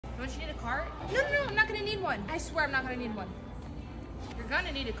don't you need a cart? No, I'm not gonna need one. I swear I'm not gonna need one. You're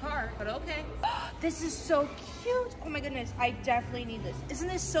gonna need a cart, but okay. This is so cute. Oh my goodness, I definitely need this. Isn't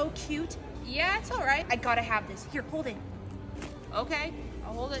this so cute? Yeah, it's all right. I gotta have this. Here, hold it. Okay,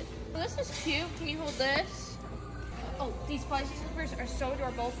 I'll hold it. This is cute. Can you hold this? Oh, these fuzzy slippers are so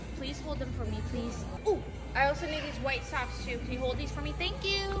adorable. Please hold them for me, please. Oh, I also need these white socks too. Can you hold these for me? Thank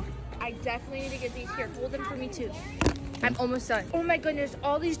you. I definitely need to get these. Here, hold them for me too. I'm almost done. Oh my goodness,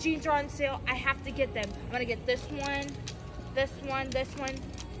 all these jeans are on sale. I have to get them. I'm gonna get this one, this one, this one.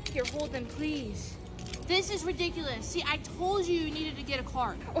 Here, hold them, please. This is ridiculous. See, I told you you needed to get a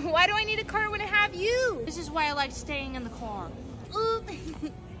cart. Why do I need a cart when I have you? This is why I like staying in the car. Ooh.